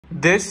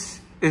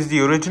This is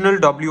the original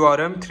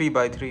WRM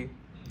 3x3.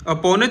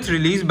 Upon its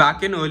release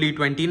back in early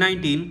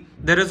 2019,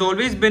 there has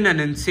always been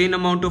an insane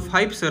amount of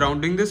hype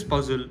surrounding this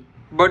puzzle.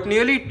 But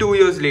nearly 2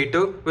 years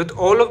later, with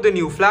all of the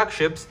new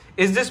flagships,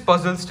 is this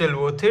puzzle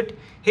still worth it?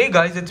 Hey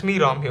guys, it's me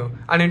Ram here,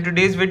 and in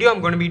today's video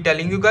I'm going to be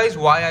telling you guys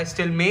why I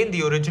still main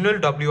the original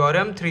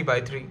WRM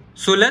 3x3.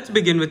 So let's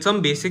begin with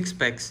some basic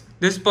specs.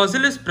 This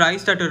puzzle is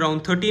priced at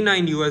around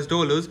 $39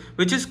 US,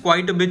 which is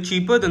quite a bit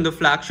cheaper than the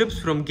flagships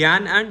from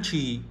GAN and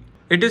GE.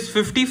 It is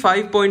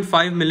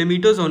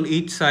 55.5mm on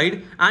each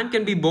side and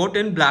can be bought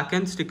in black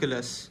and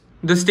stickerless.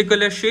 The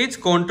stickerless shades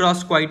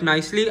contrast quite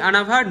nicely and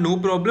I've had no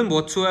problem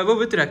whatsoever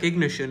with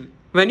recognition.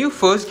 When you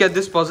first get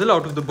this puzzle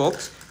out of the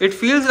box, it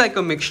feels like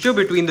a mixture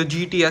between the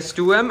GTS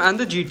 2M and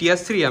the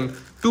GTS 3M,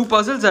 two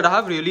puzzles that I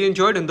have really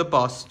enjoyed in the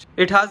past.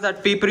 It has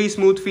that papery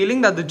smooth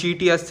feeling that the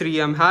GTS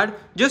 3M had,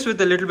 just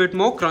with a little bit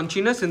more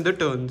crunchiness in the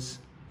turns.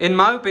 In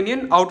my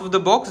opinion, out of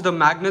the box, the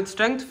magnet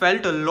strength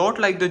felt a lot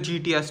like the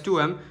GTS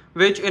 2M,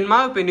 which in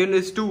my opinion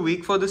is too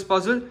weak for this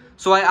puzzle,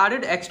 so I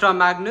added extra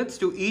magnets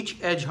to each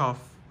edge half.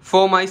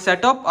 For my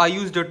setup, I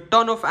used a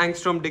ton of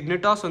Angstrom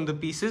Dignitas on the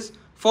pieces,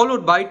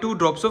 followed by 2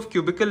 drops of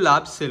Cubicle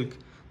Labs silk.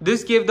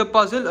 This gave the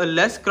puzzle a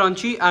less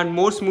crunchy and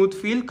more smooth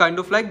feel, kind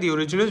of like the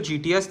original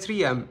GTS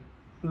 3M.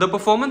 The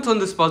performance on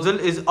this puzzle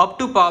is up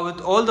to par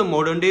with all the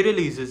modern day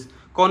releases.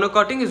 Corner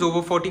cutting is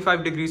over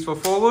 45 degrees for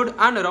forward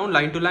and around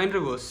line to line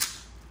reverse.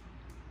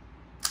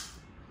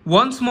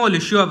 One small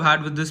issue I've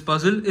had with this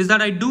puzzle is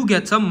that I do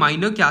get some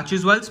minor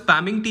catches while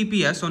spamming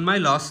TPS on my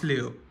last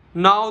layer.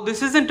 Now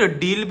this isn't a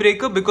deal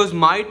breaker because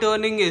my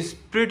turning is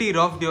pretty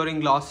rough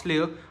during last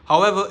layer,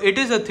 however it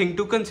is a thing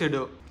to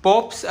consider.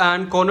 Pops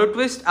and corner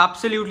twist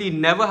absolutely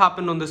never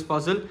happen on this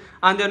puzzle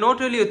and they're not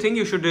really a thing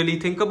you should really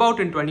think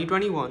about in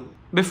 2021.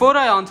 Before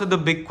I answer the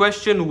big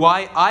question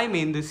why I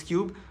main this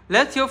cube,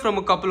 let's hear from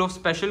a couple of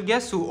special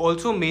guests who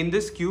also main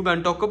this cube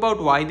and talk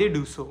about why they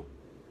do so.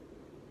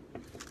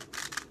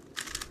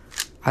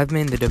 I've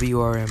mained the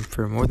WRM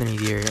for more than a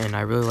year and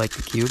I really like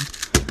the cube.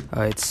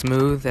 It's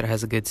smooth, it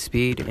has a good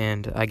speed,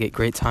 and I get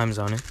great times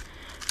on it.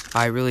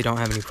 I really don't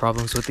have any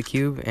problems with the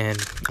cube and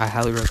I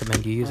highly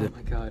recommend you use it. Oh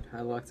my god,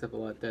 I locked up a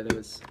lot there.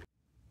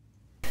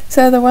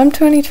 So the WRM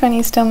 2020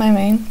 is still my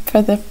main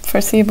for the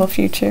foreseeable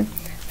future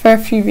for a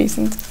few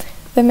reasons.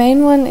 The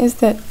main one is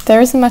that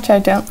there isn't much I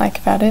don't like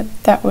about it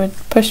that would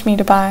push me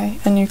to buy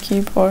a new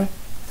cube or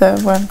the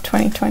WRM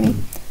 2020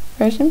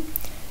 version.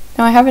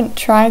 Now I haven't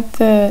tried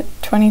the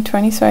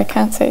 2020 so I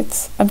can't say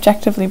it's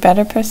objectively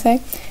better per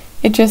se.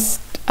 It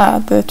just,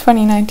 the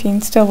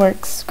 2019 still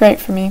works great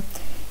for me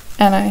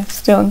and I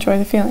still enjoy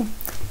the feeling.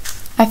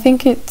 I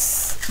think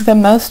it's the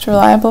most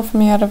reliable for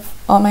me out of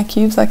all my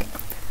cubes. Like,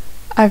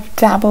 I've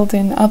dabbled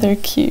in other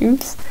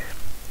cubes,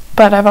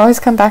 but I've always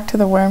come back to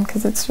the WRM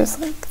because it's just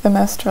like the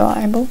most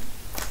reliable.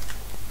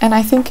 And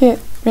I think it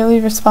really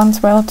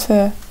responds well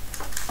to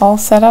all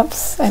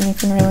setups and you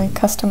can really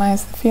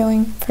customize the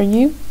feeling for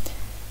you.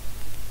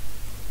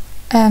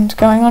 And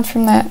going on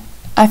from that,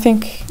 I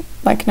think,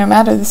 like, no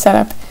matter the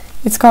setup,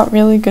 it's got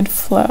really good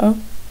flow.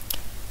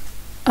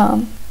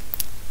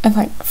 And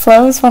like,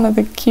 flow is one of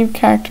the cube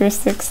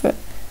characteristics that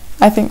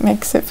I think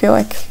makes it feel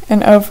like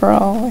an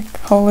overall, like,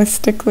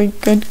 holistically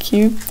good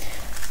cube,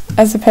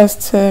 as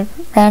opposed to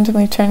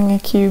randomly turning a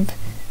cube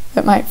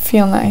that might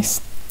feel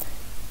nice.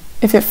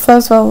 If it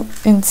flows well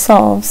in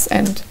solves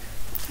and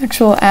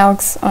actual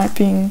algs aren't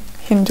being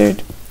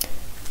hindered,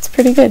 it's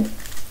pretty good.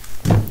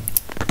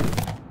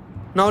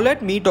 Now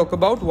let me talk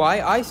about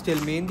why I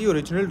still main the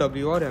original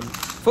WRM.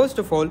 First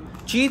of all,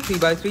 GE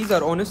 3x3s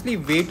are honestly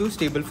way too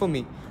stable for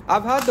me.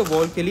 I've had the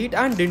Walk Elite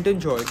and didn't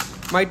enjoy it.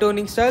 My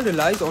turning style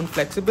relies on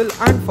flexible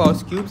and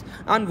fast cubes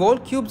and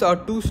Walk cubes are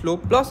too slow,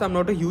 plus I'm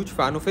not a huge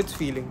fan of its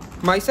feeling.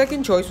 My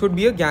second choice would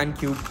be a GAN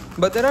Cube,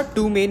 but there are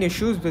two main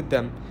issues with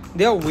them.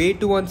 They are way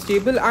too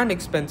unstable and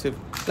expensive.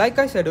 Like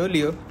I said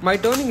earlier, my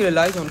turning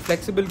relies on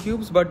flexible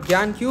cubes, but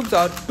GAN cubes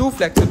are too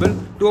flexible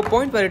to a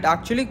point where it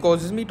actually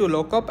causes me to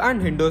lock up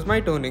and hinders my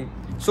turning.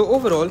 So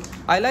overall,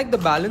 I like the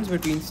balance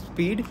between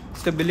speed,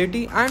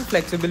 stability and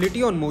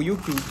flexibility on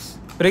Moyu cubes.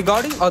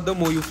 Regarding other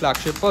Moyu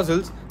flagship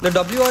puzzles, the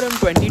WRM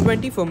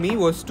 2020 for me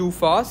was too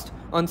fast,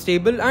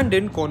 unstable and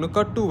didn't corner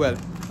cut too well.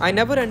 I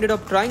never ended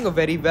up trying a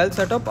very well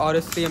set up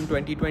RS3M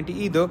 2020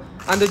 either,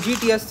 and the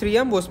GTS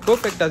 3M was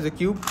perfect as a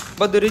cube,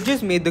 but the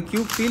ridges made the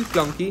cube feel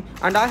clunky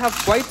and I have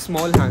quite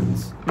small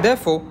hands.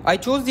 Therefore, I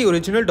chose the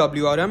original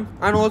WRM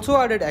and also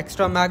added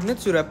extra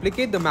magnets to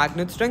replicate the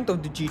magnet strength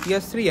of the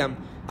GTS 3M.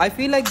 I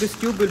feel like this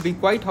cube will be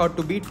quite hard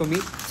to beat for me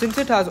since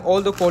it has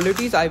all the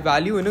qualities I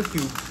value in a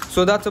cube.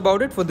 So that's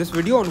about it for this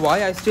video on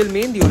why I still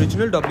main the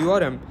original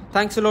WRM.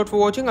 Thanks a lot for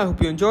watching, I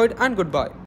hope you enjoyed and goodbye.